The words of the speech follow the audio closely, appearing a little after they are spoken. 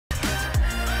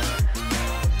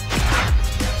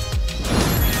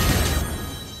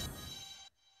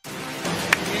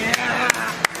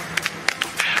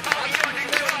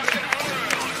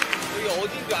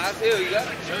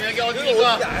여기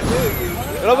어디니까?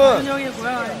 여러분, 형의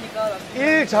고향 아닙니까?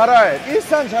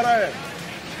 일산 잘할,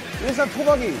 일산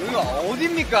토박이. 여기가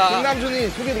어디입니까? 김남준이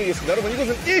소개해드리겠습니다. 여러분,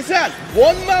 이곳은 일산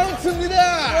원마운트입니다.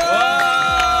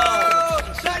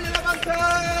 달려라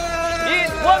방탄!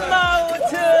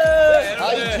 원마운트!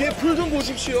 아, 이 뒤에 풀 좀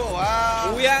보십시오.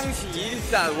 와. 고양시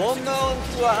일산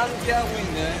원마운트와 함께하고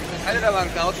있는 달려라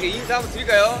방탄. 어떻게 인사 한번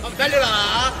드릴까요? 한번 달려라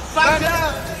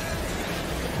방탄!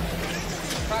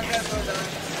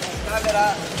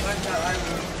 달려라 방탄. 아이고.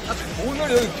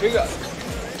 오늘 여기 저희가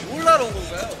뭘 하러 온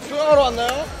건가요? 수영하러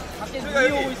왔나요? 밖에 저희가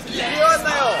눈이 여기 오고 있습니다. 왜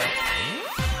왔나요?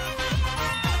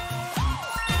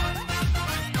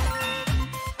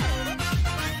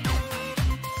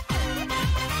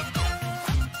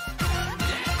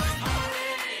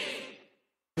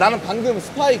 나는 방금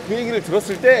스파이 그 얘기를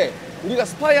들었을 때 우리가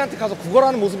스파이한테 가서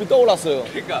구걸하는 모습이 떠올랐어요.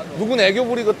 그러니까 누군 애교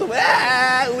부리고 또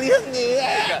우리 형님.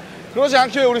 그러지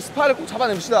않게 우리 스파이를 꼭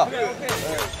잡아냅시다.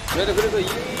 저희는 그래서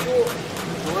 2로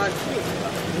정한 팀이 있습니다.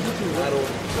 무슨 팀이요? 바로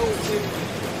형팀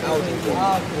아웃팀.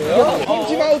 아, 그래요?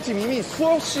 홈팀 아웃팀 이미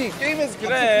수없이 게임에서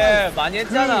그래, 많이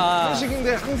했잖아.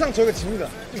 형식인데 항상 저희가 집니다.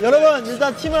 여러분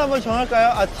일단 팀을 한번 정할까요?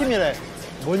 아 팀이래.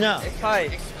 뭐냐? 스파이.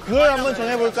 그걸 한번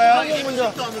정해볼까요? 형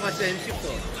먼저.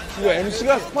 이거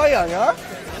MC가 스파이 아니야?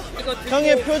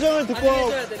 형의 표정을 듣고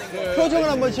반응해줘야 되는 거예요. 표정을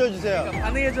한번 지어주세요.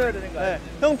 반응해줘야 되는 거야. 네.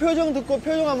 형 표정 듣고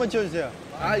표정 한번 지어주세요.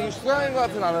 아 이거 수상인 것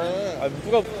같아 나는. 아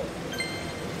누가?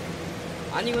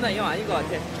 아니구나, 이 형 아닌 것 같아.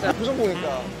 자, 표정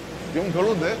보니까 영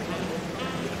별론데?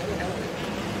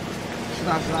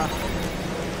 시나.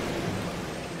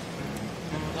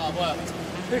 아 뭐야?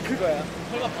 그거야.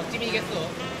 설마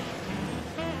박지민이겠어?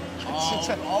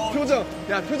 진짜 표정.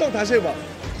 야 표정 다시 해봐.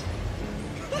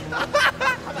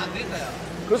 가면 안 되겠다 야.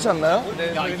 그렇지 않나요?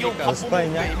 야, 이 형 밥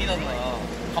스파이냐? 먹으면 예민하다.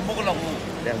 밥 먹으려고.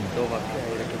 그냥 너가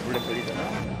이렇게 물에 걸리잖아.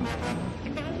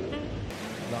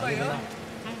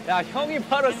 야, 형이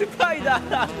바로 스파이다.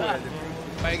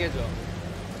 빨개져.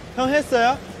 형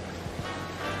했어요?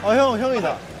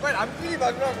 형이다. 빨리 남준이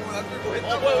맞으라고. 남준이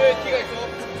했잖아. 뭐야, 왜 뒤가 있어?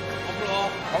 안 불러.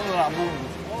 아무도 안 보고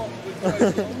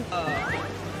있어.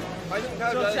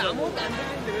 그렇지, 아무것도 안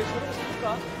들리는데 왜 저러고 싶을까?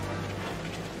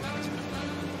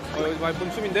 여기 많이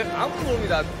본춤인데? 아무도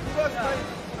모릅니다. 누가 스파이?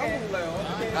 아무도 몰라요.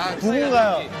 아,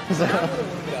 누군가요? 아무도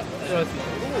모릅니다.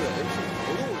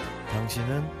 당신은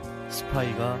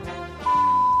스파이가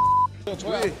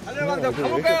저희 달려방장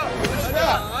가볼까요?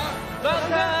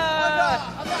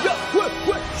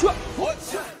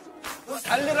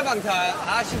 달려라 방탄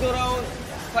다시 돌아온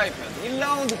스파이편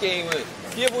 1라운드 게임을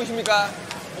뒤에 보이십니까?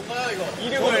 뭔가요 이거?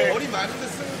 이름을 머리 많은데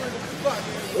쓰는 거 이거 그거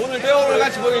아니에요? 오늘 배워볼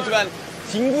같이 보이겠지만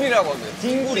딩굴이라고 합니다.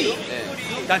 딩굴이.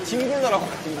 네. 나 딩굴러라고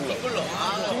합니다. 딩굴러.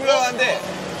 딩굴러라고 하는데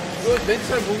이거 멘트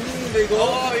잘 못 읽는데 이거.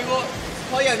 이거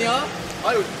스파이 아니야?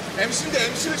 아유 MC인데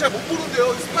MC를 잘 못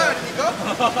보는데요. 스파이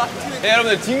아닙니까? 네,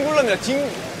 여러분들 딩굴러입니다.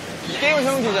 게임을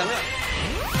설명드리자면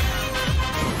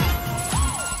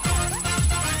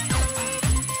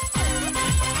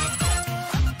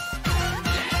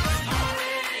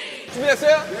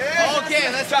준비됐어요? 네.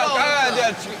 오케이, 자,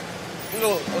 이제 지금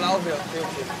일로 나오세요.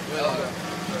 왜 나오세요?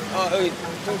 여기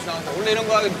정신 나왔어. 원래 이런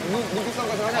거 눈빛 싸움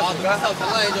하지 않습니까? 눈빛 싸움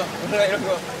장난이죠. 원래 이런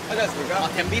거 하지 않습니까?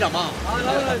 댐비라마.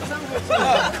 나는 짱구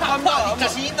있어. 엄마,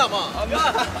 자신 있나마.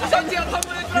 엄마, 쌍지가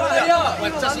한번 해주라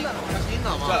말이야. 자신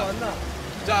있나마.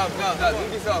 자,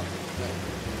 눈빛 싸움.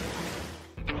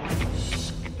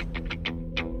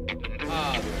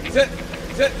 하나, 둘,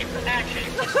 셋.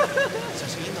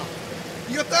 자신 있나?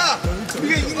 이겼다.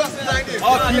 우리가 이긴 것 같습니다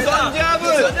형님.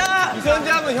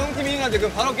 비선제압은 형 팀이 이긴한데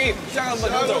그럼 바로 게임 시작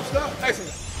한번 해보도록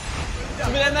하겠습니다.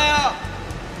 준비됐나요?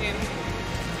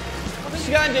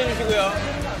 시간 재주시고요.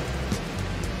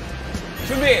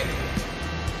 준비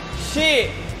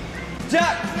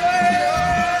시작!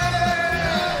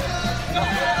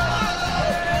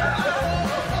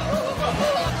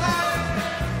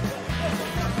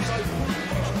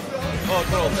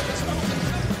 돌아오세요.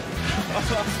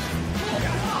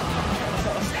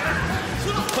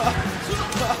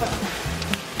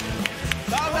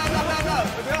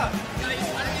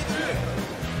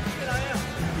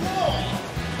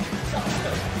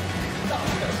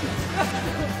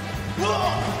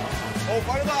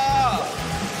 빠르다.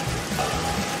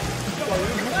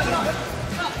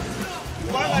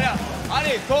 뭐하는 말이야?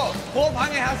 아니, 더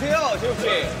방해하세요, 제육씨.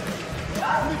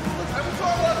 잘못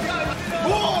좋아한 것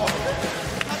같아요.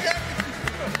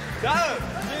 다음,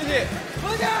 지민씨.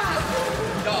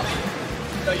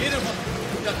 야 얘들 봐.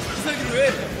 야 기살기를 왜?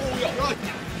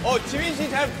 오 야. 지민씨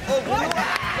잘, 모르고. 야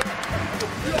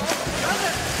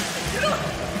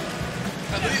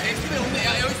너희 엑스맨 없네. 야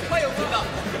여기 스파이 없다.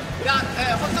 야,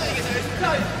 확정이게 여기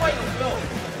스파이 없어요.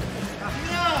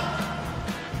 야,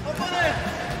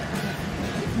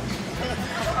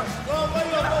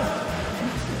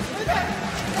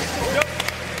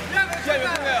 시간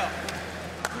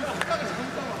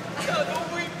몇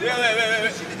분이에요? 왜?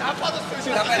 힘이 다 빠졌어요.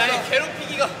 지금 나가 있어?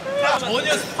 괴롭히기가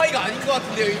전혀 스파이가 아닌 것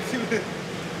같은데요, 이 팀은.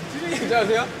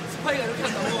 괜찮으세요? 스파이가 이렇게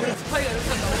한다고?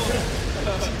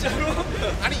 진짜로?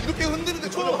 아니, 이렇게 흔드는데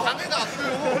저는 방해가 안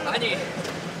돼요. 아니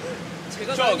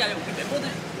제가 그런 게 아니고 우리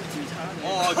멤버들이 우리 팀이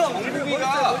잘하네.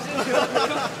 정국이가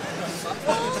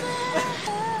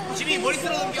지민이 머리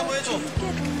쓸어 넘기 한번 해줘.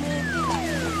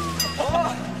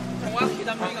 정확히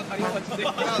남명이가 가린 것 같은데.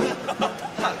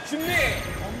 자, 준비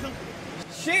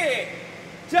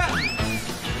시작.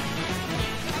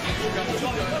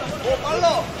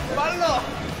 빨라.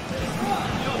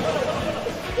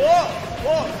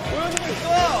 보여주고 있어.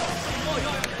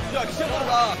 야, 진짜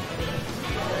빠르다.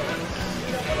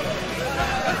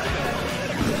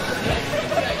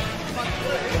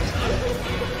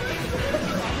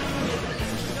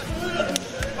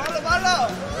 빨라.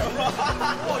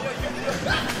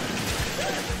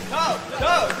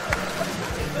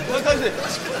 다시.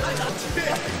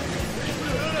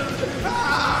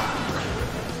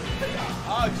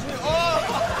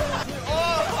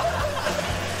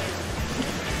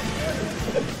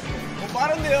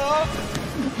 빠른데요?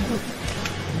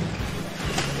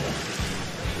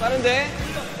 빠른데?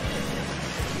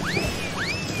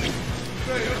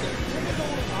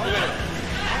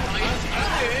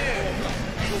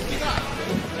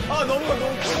 너무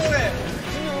피곤해.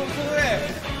 너무 피곤해.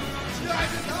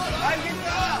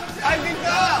 알겠다.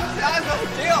 나왔어.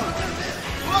 재영.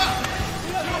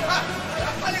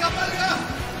 빨리 가.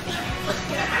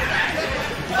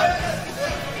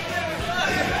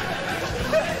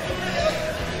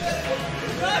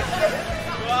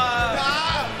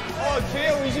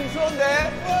 재영 의심스러운데?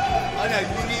 아니야,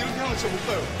 이렇게 하면 진짜 못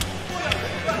가요.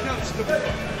 이렇게 하면 진짜 못 가.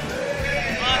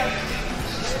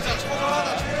 진짜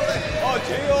초조해.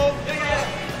 재영.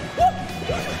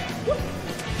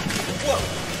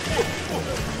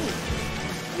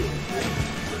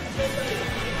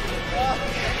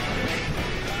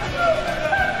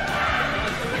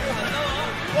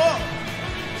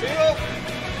 재영.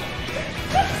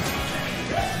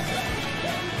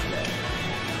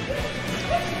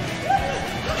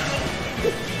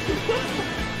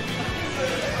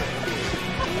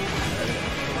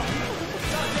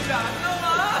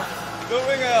 너무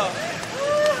맹아야.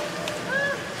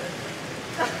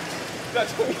 야,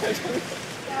 정말.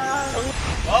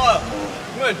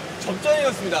 정말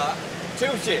접전이었습니다.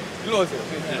 재욱씨, 일로 오세요.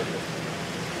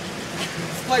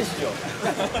 스파이시죠?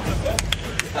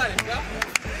 스파 아닙니까?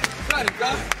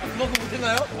 그만큼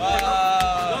못했나요?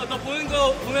 너 보는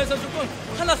거 보면서 조금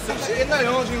화났어. 혹시 옛날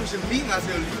영화 중에 혹시 링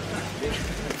아세요?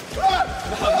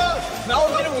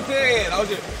 나오지를 못해.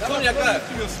 저는 약간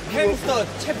햄스터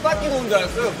챗 뺏기고 온 줄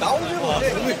알았어요. 나오지를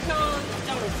못해. 편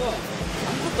입장으로서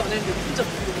아무것도 안 했는데 혼자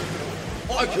부르고.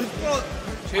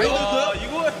 계속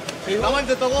이거 나만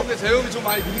됐다고? 근데 재영이 좀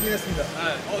많이 느리긴 했습니다.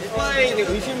 스파이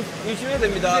의심해야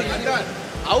됩니다. 약간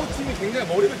아웃팀이 굉장히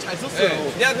머리를 잘 썼어요.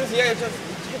 네. 내가 그래서 이야기했지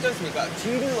않습니까?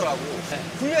 징글러라고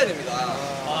굴려야 됩니다.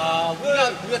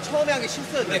 우리가 처음에 한 게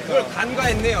실수였네. 네, 그걸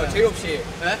간과했네요, 재엽 씨.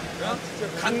 네?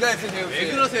 간과했어요, 재엽 씨.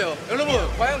 왜 그러세요?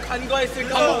 여러분, 과연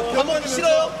간과했을까? 한번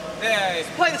싫어요? 네.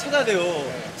 스파이를 찾아야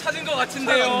돼요. 찾은 것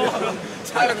같은데요.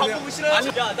 잘 방법은 싫어요? 아니,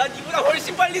 야, 난 이보다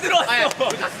훨씬 빨리 들어왔어.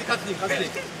 가스니.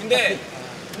 근데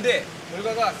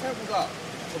결과가 생각보다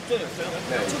접전이었어요.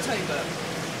 몇 초 차이인가요?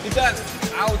 일단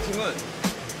아웃팀은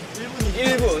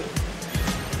 1분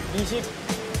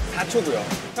 24초고요.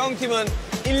 형 팀은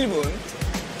 1분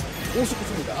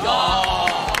 59초입니다.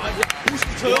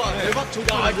 저요? 대박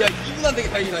좋다. 야, 2분 안 되게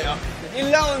다행이다, 야.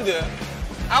 1라운드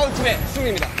아웃팀의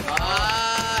승리입니다.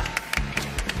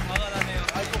 화가 나네요.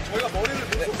 저희가 머리를 못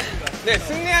썼습니다. 네,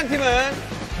 승리한 팀은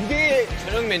 2개의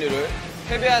저녁 메뉴를,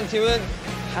 패배한 팀은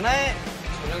하나의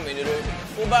저녁 메뉴를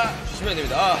뽑아주시면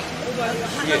됩니다.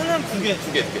 하나는 두 개.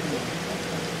 두 개.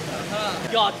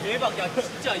 야, 대박. 야,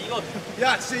 진짜 이거.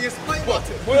 야, 진짜 이게 스파인 것 같아.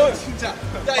 보여. 진짜. 야,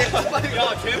 얘 스파인.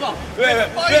 야, 대박. 왜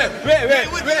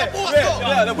네가 뽑았어?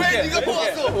 야, 나 왜 볼게. 네가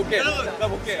뽑았어? 나 볼게. 여러분. 나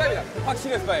볼게.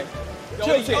 확실해, 스파이. 이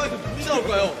상황에서 누구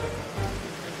나올까요?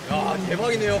 야,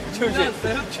 대박이네요. 지금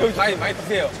많이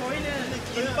드세요. 저희는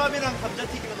김밥이랑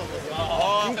감자튀김을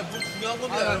넣었어요. 진짜 물 중요한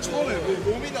겁니다. 난 처음에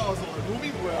롬이 나와서 롬이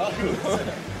뭐야?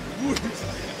 물.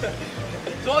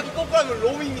 정확히 거꾸로 하면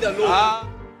롬입니다. 롬.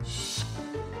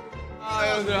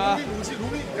 여러분들아. 롬이 뭐지?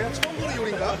 롬이 내가 처음 보는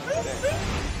요리인가?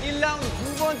 1라운드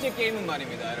두 번째 게임은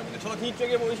말입니다, 여러분들. 저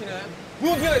뒤쪽에 보이시는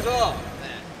무표에서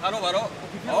바로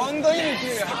엉덩이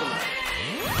밀팅을 할 겁니다.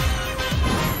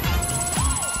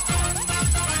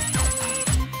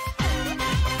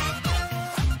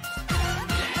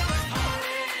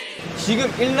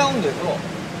 지금 1라운드에서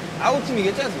아웃팀이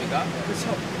이겼지 않습니까?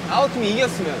 그렇죠. 아웃팀이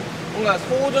이겼으면 뭔가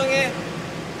소정의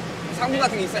상품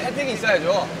같은 게 있어야, 혜택이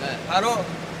있어야죠. 네. 바로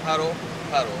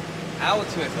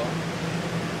아웃팀에서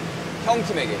형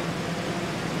팀에게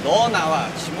너 나와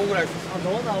지목을 할 수 있어.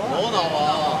 너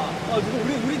나와.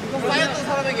 우리 누가 쌓였던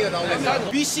사람에게 네, 나오겠다.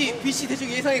 BC 대충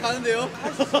예상이 가는데요.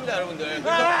 할 수 있습니다, 여러분들.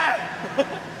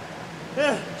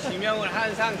 지명을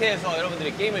한 상태에서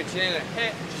여러분들이 게임을 진행을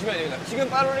해 주시면 됩니다. 지금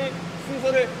빠르리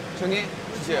순서를 정해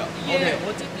주세요. 이게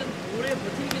어쨌든 오래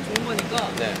버티는 게 좋은 거니까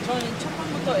네. 저는 첫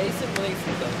판부터 에이스를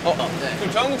보내겠습니다. 네.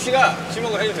 그럼 정국 씨가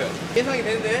지목을 해주세요. 예상이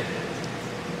되는데.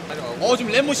 가져가고.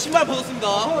 지금 레몬 신발 벗었습니다.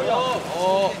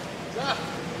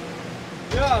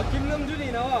 야,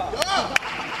 김남준이 나와.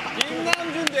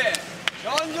 김남준 대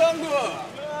전정국.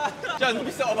 자,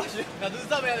 눈빛 싸움 하시죠. 야,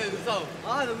 눈싸움 해야 돼, 눈싸움.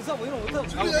 나 눈싸움 뭐 이런 거 못하고.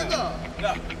 준비된다.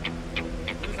 자,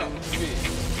 눈빛 싸움 준비.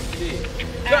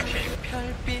 시작.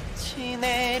 별빛이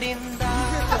내린다.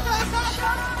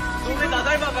 너왜 나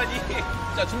닮아가니?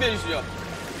 자, 준비해 주시죠.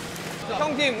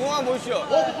 형팀 응원 한번 보시죠.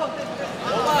 5,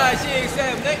 6,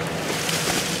 7, 8.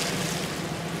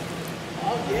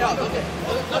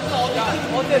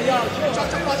 어때? 야,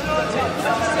 쫙쫙 빠지는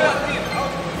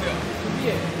준비해.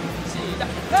 시작.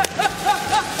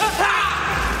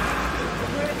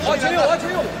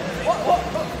 재용.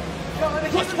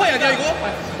 거. 스파이 아니야, 이거?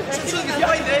 춤추는 게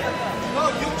스파이인데?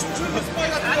 이거 춤추는 게 스파이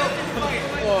같은 거.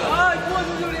 아, 뭐가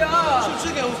무슨 소리야?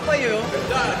 춤추는 게 스파이예요.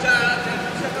 자,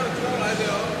 시작하면 들어가 놔야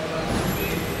돼요.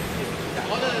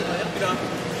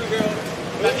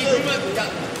 야, 니 그러면, 야,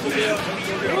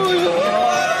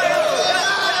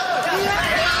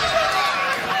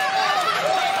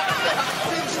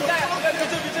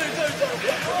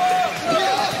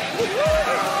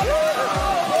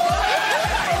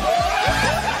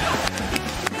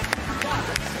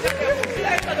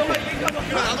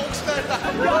 나도 혹시나 했다.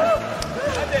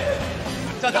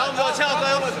 자, 다음 거 제가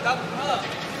할까요?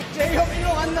 재용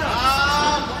일로 간다.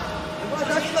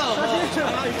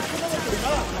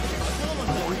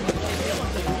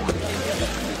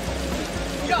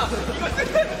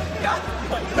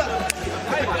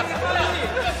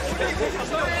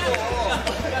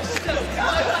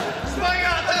 스파이가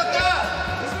나타났다!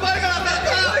 스파이가 나타났다!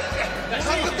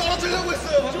 방금 떨어지려고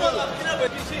했어요. 와라.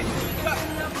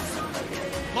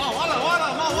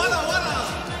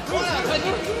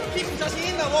 킥 자신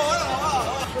있나? 와라.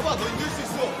 봐, 너 이길 수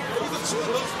있어. 여기서 치면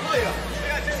너 스파이야.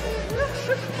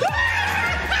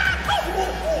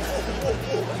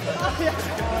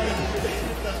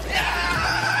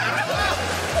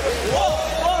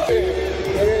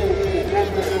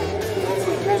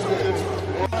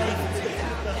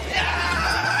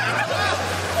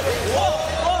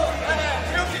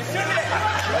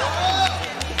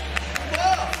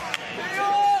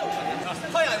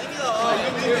 스파이 아닙니다. 이런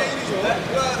게임이죠.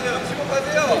 들어가세요.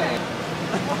 지목하세요.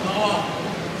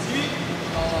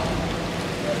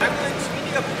 당근은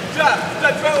지민이가 자,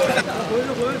 들어가고.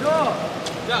 보여줘.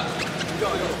 자,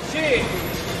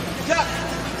 시작.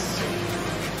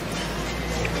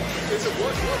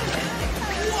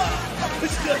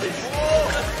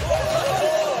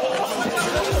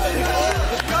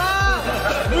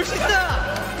 멋있다.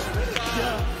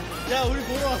 야, 우리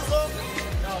보러 왔어?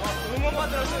 응원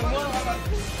받으러 왔어요. 응원 받으러.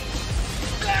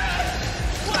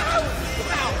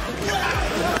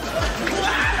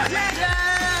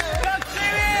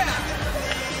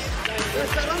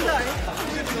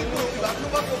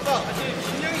 낙동밖에 없다.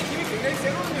 진영이 팀이 굉장히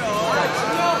세거든요.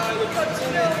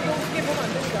 진영 이거 웃기게 보면 안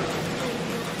됩니다.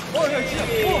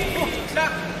 시작.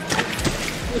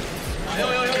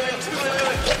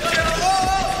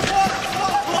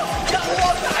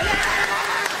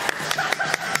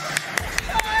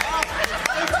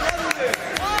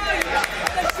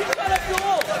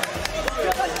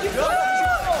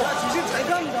 지금 잘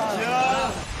갑니다.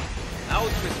 아웃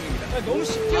됐습니다. 너무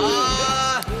쉽게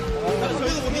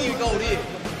저기도 못 이기니까, 우리.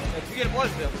 두 개를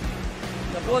뽑아주세요.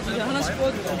 뽑아주세요. 하나씩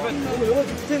뽑아주세요. 이거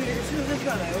줄 텐데 이거 쉬는 시간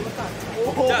나요. 이거 딱.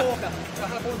 자,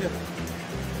 하나 뽑으세요.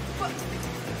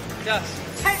 자,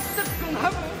 찰떡 좀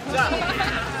하고. 자,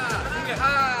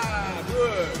 하나, 둘,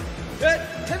 셋.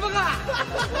 해봐가.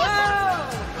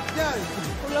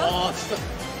 와우. 아, 진짜.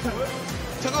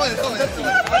 잠깐만요.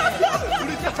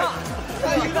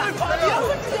 이걸 밥이라고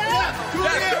주냐?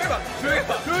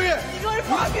 조용히 해. 이걸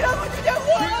밥이라고 주냐고.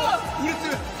 우리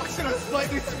팀에 확실한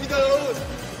스파이크 있습니다, 여러분.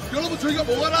 여러분, 저희가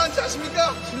뭐가 나은지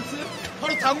아십니까?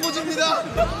 바로 단무지입니다.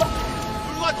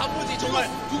 누가 단무지, 정말.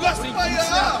 누가 스파이야?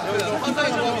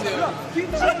 환상의 조합이네요.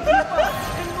 김치, 김밥,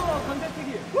 햄버거, 감자튀김.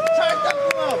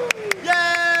 찰떡궁합. 예!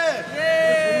 예.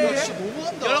 야, 진짜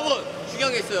너무한다. 여러분,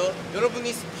 중요한 게 있어요.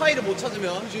 여러분이 스파이를 못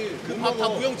찾으면 그 밥 다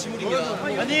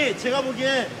무용지물입니다. 아니 제가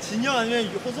보기엔 진영 아니면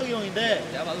호석이 형인데.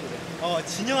 내가 봐도 그래.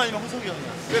 진영 아니면 호석이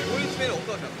형이야. 왜 본인 팀에는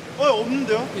없다고 생각해요?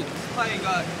 없는데요?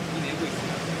 스파이가 이 내고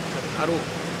있으면 바로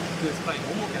그 스파이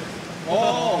못 먹게 하는 거예요.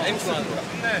 엠스가 하는 거야.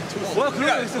 네. 뭐야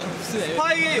그런 거 있어.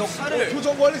 스파이의 역할을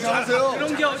표정 관리 잘하세요.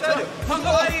 그런 게 어딨어?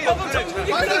 방금 정국이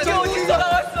방금 그런 게 정국이. 어딨어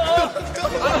나왔어.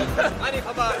 아니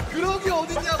봐봐. 그런 게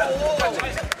어딨냐고.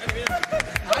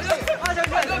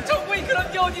 방금 정국이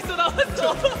그런 게 어딨어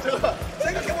나왔어.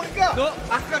 생각해보니까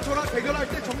아까 저랑 대결할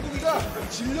때 정국이가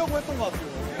지려고 했던 것 같아요.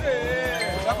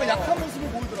 그래. 약간 약한 모습을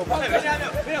보이더라고.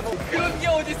 왜냐면 그런 게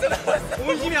어딨어 나왔어.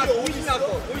 오이심이 나왔어. 오이심이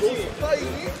나왔어. 오이심이.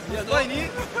 스파이니?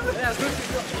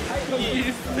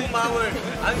 이 마음을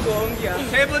안고 엉기야.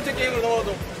 세 번째 게임으로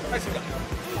넘어가도록 하겠습니다.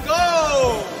 고!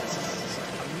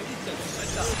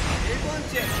 자,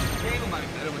 1번째 게임은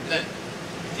말입니다, 여러분들. 네.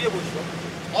 뒤에 보시죠.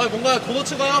 뭔가요?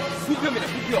 도너츠가 부표입니다,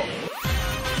 부표.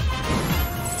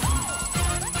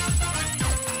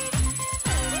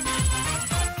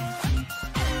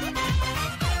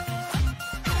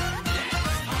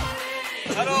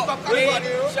 바로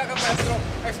게임 시작하도록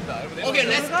하겠습니다, 여러분들. 오케이,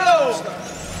 렛츠 고!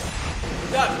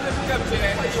 자,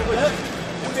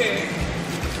 준비,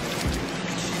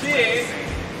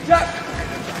 시작!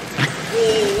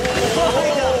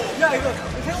 야 이거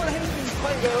생각보다 행복한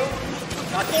스파인가요?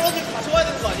 떨어지면 다시 와야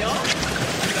되는 거 아니야?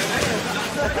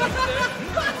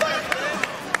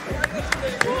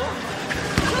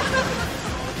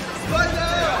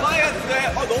 스파이 같은데?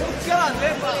 너무 티가 나는데?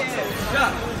 자,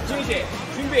 지민 씨,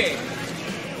 준비.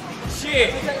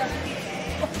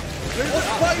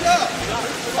 스파이다!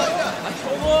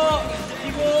 저거,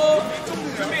 이거,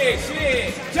 준비,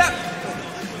 시작!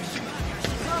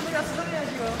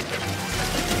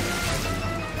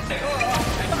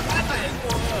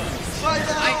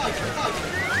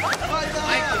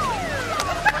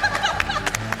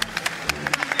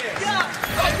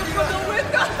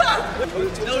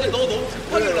 내가 원래 너 너무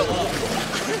급하게 올라가.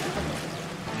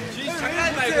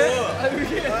 장난하지 말고.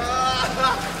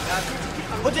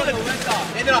 어제가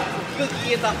너무했다. 얘들아, 이건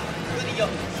이기겠다. 이건 이겨.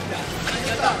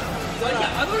 이겼다. 아니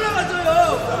안 올라가줘요.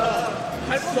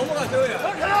 밟고 넘어가세요, 야.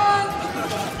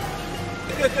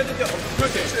 뛰어.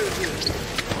 그렇지.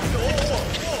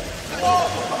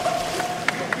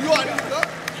 이거 아닙니까?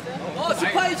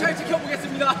 스파이 잘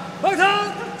지켜보겠습니다.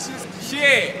 항상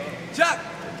시작!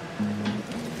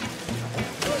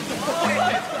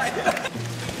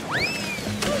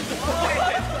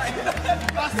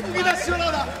 속이다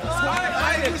시원하다.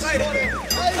 아이고 시원해.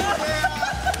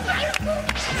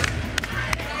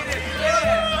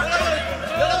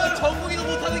 여러분, 정국이도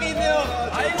못하는 게 있네요.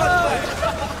 아이고,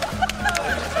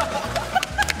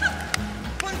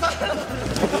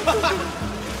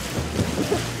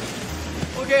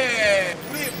 오케이.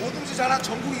 우리 뭐든지 잘한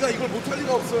정국이가 이걸 못할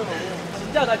리가 없어요.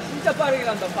 진짜 나 진짜 빠르게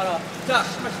간다. 봐라. 자,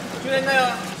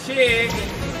 준비됐나요?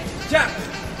 시작!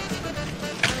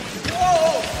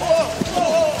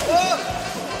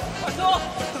 왔어.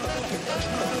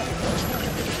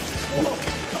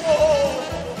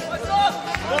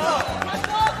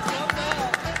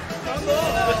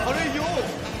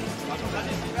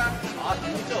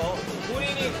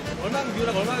 본인이 얼마나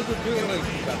유연하고 얼마나 또 유연한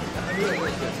있습니까?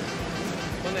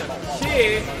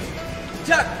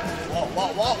 시작!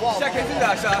 시작했습니다,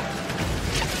 자.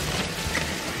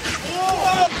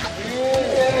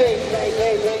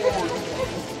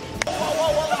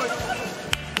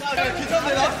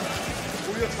 괜찮네요.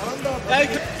 우리가 잘한다. 야,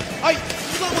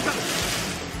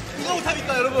 누가 못합니까,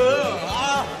 여러분?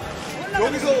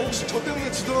 여기서 혹시 저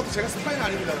때문에 지더라도 제가 스파이는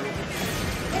아닙니다, 여러분.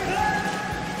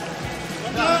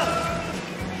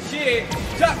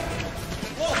 시작!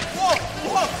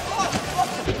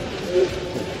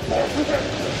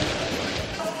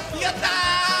 이겼다!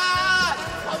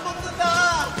 밥 먹는다!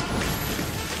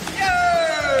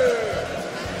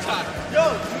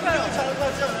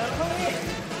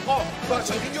 나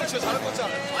정민경 진짜 잘할 것 같지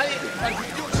않아요? 아니,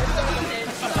 민경 진짜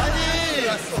잘한다. 아니.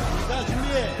 자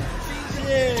준비해.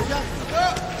 시작.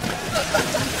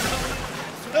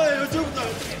 야 이쪽부터.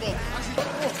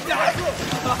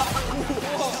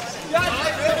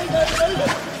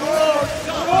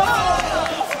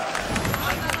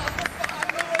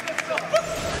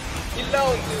 일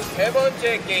 1라운드 세 번째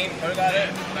게임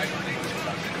결과를 말씀드리겠습니다.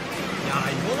 야,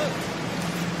 이거는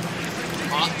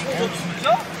이거 진짜?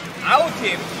 아웃팀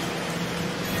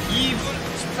 2분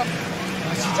 13분.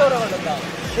 진짜 오래 걸렸다.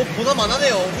 보다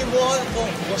많아네요. 우리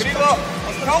그리고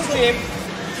형팀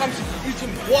 31분.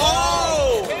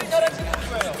 와우! 제일 잘한 친구는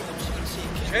누구예요?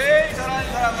 제일 잘하는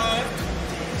사람은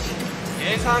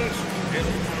예상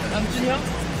남준이 형?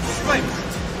 슈가입니다.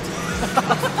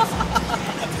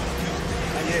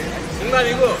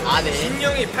 농담이고. 아, 네.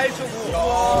 중령이 8초고.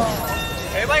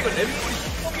 대박 이거 랩물이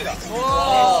 10초입니다.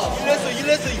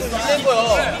 일레스 이거 일레인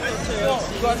거야.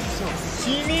 이거 할 수 있어.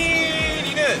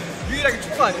 지민이는 유일하게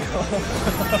초가 아니에요.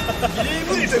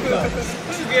 1분이 되구나.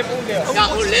 그게 뽑은데요. 야,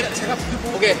 오늘 랩 제가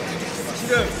오케이.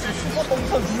 지금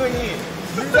슈퍼봉선 두 명이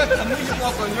물과 단무지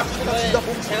뽑았거든요.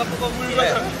 제가 뽑은 물과 네.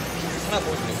 하나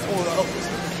보여주세요.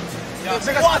 야,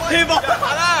 제가 와 대박.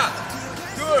 하나,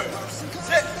 둘,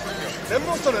 셋.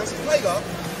 랩몬스터는 스파이가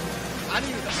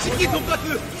아닙니다. 치킨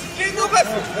돈가스. 치킨 돈가스.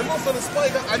 랩몬스터는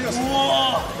스파이가 아니었습니다.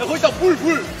 우와. 야 거기다 불.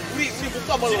 우리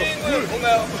목도 안 말라. 지민군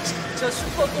뭔가요? 저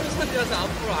슈퍼 똥손이라서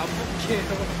앞으로 안 볼게요.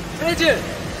 프레즈.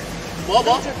 뭐?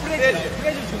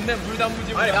 프레즈 좋네 물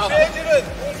담그지. 아니,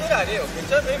 프레즈는 꽁소리 아니에요.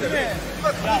 괜찮아요.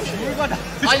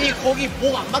 아니 거기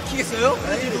목 안 막히겠어요?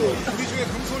 다행히도 우리 중에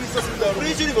금손이 있었습니다.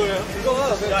 프리즌이 뭐예요?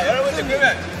 자, 여러분들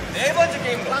그러면 네 번째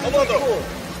게임으로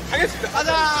넘어가도록 하겠습니다.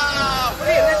 가자. 우리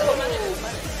렛츠고.